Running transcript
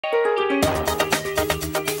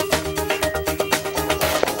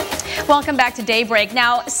Welcome back to Daybreak.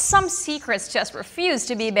 Now, some secrets just refuse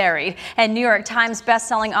to be buried, and New York Times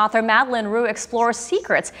bestselling author Madeleine Roux explores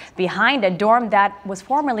secrets behind a dorm that was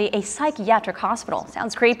formerly a psychiatric hospital.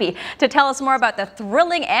 Sounds creepy. To tell us more about the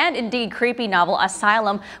thrilling and indeed creepy novel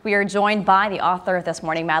Asylum, we are joined by the author this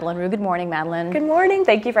morning, Madeleine Roux. Good morning, Madeleine. Good morning.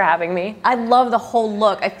 Thank you for having me. I love the whole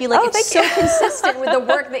look. I feel like it's so consistent with the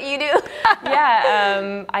work that you do.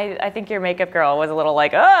 Yeah, I think your makeup girl was a little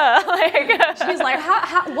like, She's like,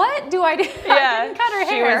 what do I do? Yeah, I didn't cut her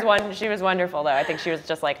hair. She was wonderful though. I think she was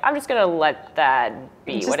just like, I'm just gonna let that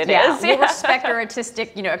be what it is. We'll respect her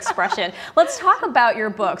artistic, expression. Let's talk about your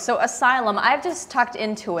book. So Asylum, I've just tucked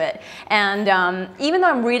into it, and even though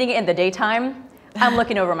I'm reading it in the daytime, I'm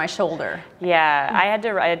looking over my shoulder. Yeah, I had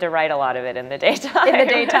to write a lot of it in the daytime. In the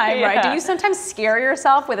daytime, Yeah. right? Do you sometimes scare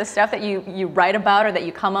yourself with the stuff that you write about or that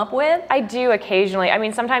you come up with? I do occasionally. I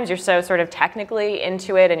mean, sometimes you're so sort of technically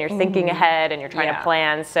into it and you're thinking ahead and you're trying to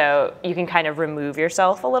plan, so you can kind of remove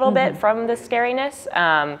yourself a little bit from the scariness.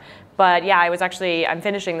 But yeah, I'm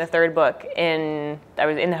finishing the third book I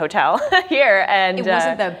was in the hotel here, and it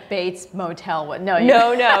wasn't the Bates Motel one. No,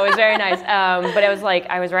 no, it was very nice. But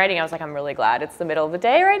I was writing, I'm really glad it's the middle of the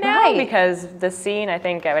day right now, because the scene, I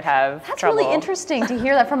think I would have That's trouble. really interesting to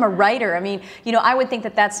hear that from a writer. I mean, I would think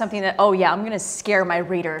that that's something that, oh yeah, I'm going to scare my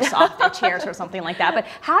readers off their chairs or something like that. But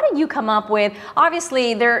how did you come up with,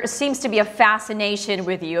 obviously there seems to be a fascination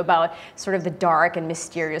with you about sort of the dark and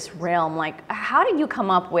mysterious realm. Like, how did you come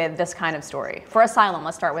up with this kind of story? For Asylum,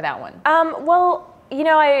 let's start with that one. Well,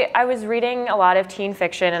 I was reading a lot of teen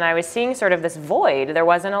fiction and I was seeing sort of this void. There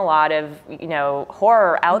wasn't a lot of,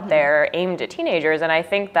 horror out there aimed at teenagers. And I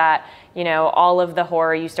think that, all of the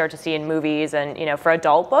horror you start to see in movies and, for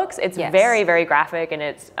adult books, it's very, very graphic, and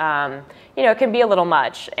it's, it can be a little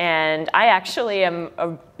much. And I actually am a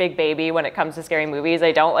big baby when it comes to scary movies.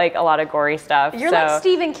 I don't like a lot of gory stuff. You're like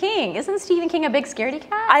Stephen King. Isn't Stephen King a big scaredy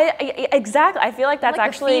cat? Exactly. I feel like that's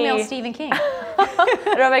actually the female Stephen King. I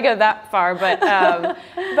don't know if I go that far, but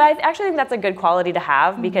I actually think that's a good quality to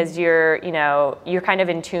have, because you're kind of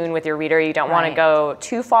in tune with your reader. You don't want to go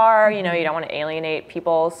too far. You don't want to alienate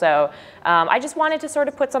people. So I just wanted to sort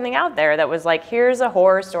of put something out there that was like, here's a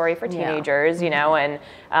horror story for teenagers, and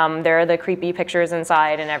there are the creepy pictures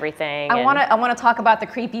inside and everything. I want to talk about the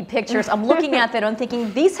creepy pictures. I'm looking at them. I'm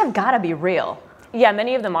thinking these have got to be real. Yeah,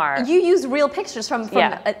 many of them are. You use real pictures from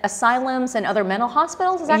asylums and other mental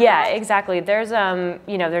hospitals, is that correct? Yeah, exactly. There's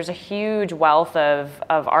there's a huge wealth of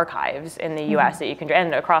archives in the U.S. that you can,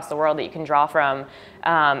 and across the world, that you can draw from,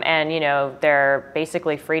 and they're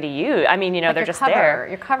basically free to use. I mean, like they're just cover. there.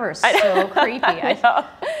 Your cover is so creepy. I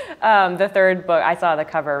know. The third book, I saw the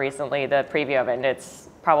cover recently, the preview of it, and it's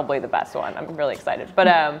probably the best one. I'm really excited,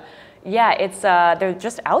 but. Yeah, it's they're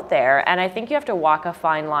just out there, and I think you have to walk a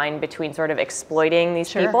fine line between sort of exploiting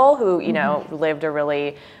these people who lived a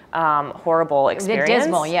really horrible experience.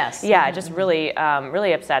 Dismal, yes. Yeah, just really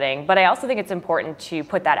really upsetting. But I also think it's important to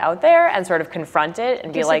put that out there and sort of confront it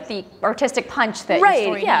and be like the artistic punch that your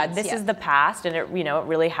story needs. This is the past, and it it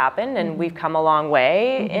really happened, and we've come a long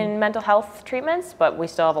way in mental health treatments, but we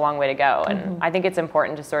still have a long way to go. And I think it's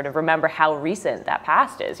important to sort of remember how recent that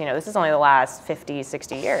past is. This is only the last 50,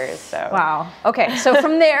 60 years. So. Wow. Okay, so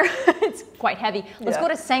from there, it's quite heavy. Let's go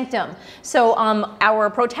to Sanctum. So our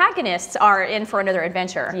protagonists are in for another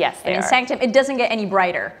adventure. Yes, they and in are. Sanctum, it doesn't get any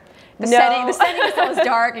brighter. The setting is always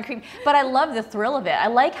dark and creepy. But I love the thrill of it. I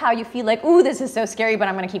like how you feel like, ooh, this is so scary, but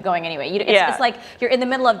I'm going to keep going anyway. It's like you're in the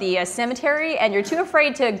middle of the cemetery and you're too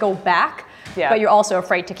afraid to go back, but you're also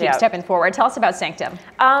afraid to keep stepping forward. Tell us about Sanctum.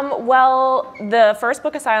 Well, the first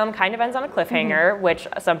book, Asylum, kind of ends on a cliffhanger, which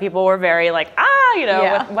some people were very like,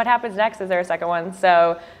 what happens next? Is there a second one?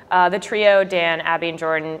 So the trio, Dan, Abby, and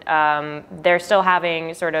Jordan, they're still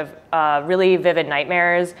having sort of really vivid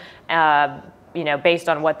nightmares, based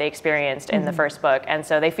on what they experienced in the first book. And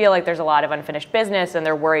so they feel like there's a lot of unfinished business, and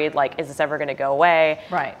they're worried, like, is this ever going to go away?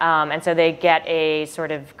 Right. And so they get a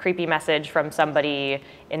sort of creepy message from somebody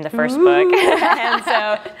in the first book. And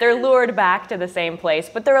so they're lured back to the same place,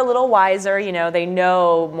 but they're a little wiser, they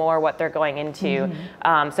know more what they're going into.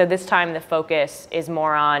 So this time the focus is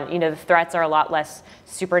more on, the threats are a lot less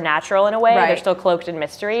supernatural in a way. They're still cloaked in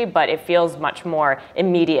mystery, but it feels much more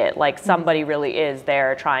immediate, like somebody really is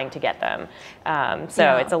there trying to get them. It's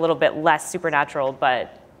a little bit less supernatural,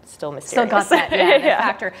 but still mysterious. Still got that, that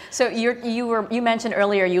factor. So you mentioned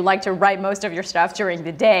earlier you like to write most of your stuff during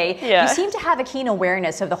the day. Yeah. You seem to have a keen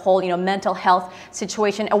awareness of the whole, mental health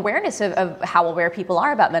situation, awareness of how aware people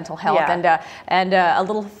are about mental health, and a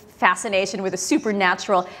little fascination with the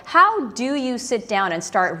supernatural. How do you sit down and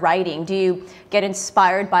start writing? Do you get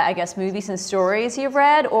inspired by, I guess, movies and stories you've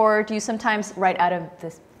read, or do you sometimes write out of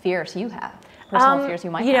this fears you have? Personal fears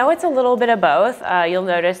you might have? You know, it's a little bit of both. You'll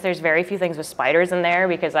notice there's very few things with spiders in there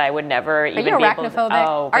because I would never even be able to. Are you arachnophobic?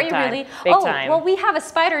 Oh, Are you time. really? Big oh, time. Well, we have a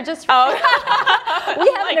spider just for you. We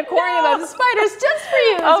have an aquarium of spiders just for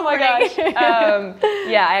you. Oh my gosh.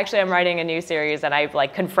 Yeah, I actually am writing a new series and I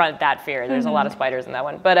like confront that fear. There's a lot of spiders in that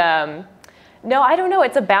one. But no, I don't know.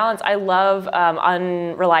 It's a balance. I love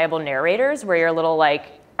unreliable narrators where you're a little like,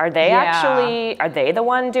 are they the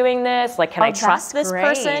one doing this? Like, can I trust this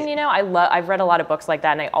person? You know, I've read a lot of books like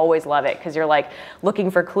that and I always love it because you're like looking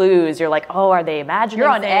for clues. You're like, oh, are they imagining You're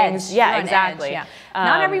on things? edge. Yeah, You're exactly. On edge, yeah.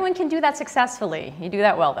 Not everyone can do that successfully. You do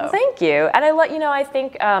that well, though. Thank you. And I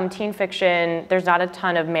think teen fiction, there's not a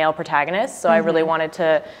ton of male protagonists, so I really wanted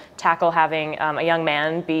to tackle having a young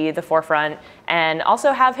man be the forefront and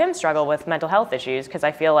also have him struggle with mental health issues because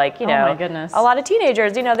I feel like, you know, my goodness. a lot of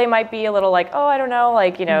teenagers, you know, they might be a little like, oh, I don't know,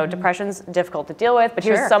 like, you know, depression's difficult to deal with, but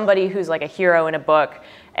here's somebody who's like a hero in a book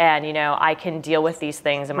and, you know, I can deal with these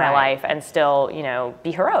things in my life and still, you know,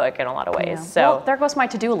 be heroic in a lot of ways. So well, there goes my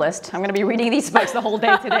to-do list. I'm going to be reading these books the whole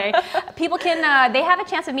day today. People can, they have a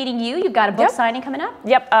chance of meeting you. You've got a book signing coming up?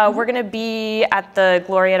 Yep. We're going to be at the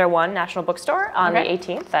Glorieta 1 National Bookstore on the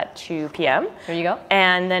 18th at 2 p.m. There you go.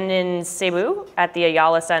 And then in Cebu at the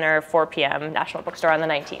Ayala Center, 4 p.m. National Bookstore on the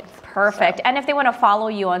 19th. Perfect. So. And if they want to follow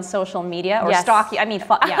you on social media or stalk you, I mean,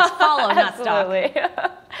 follow, not stalk.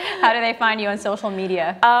 How do they find you on social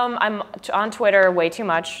media? I'm on Twitter way too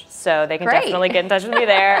much, so they can definitely get in touch with me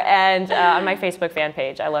there. And on my Facebook fan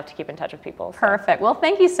page, I love to keep in touch with people. So. Perfect. Well,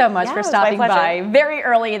 thank you so much for stopping by very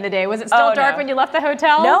early in the day. Was it still dark when you left the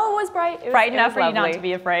hotel? No, it was bright. Bright enough for you not to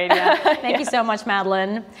be afraid. Yeah. Thank you so much,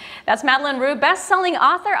 Madeleine. That's Madeleine Roux, best-selling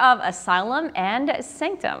author of Asylum and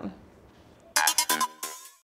Sanctum.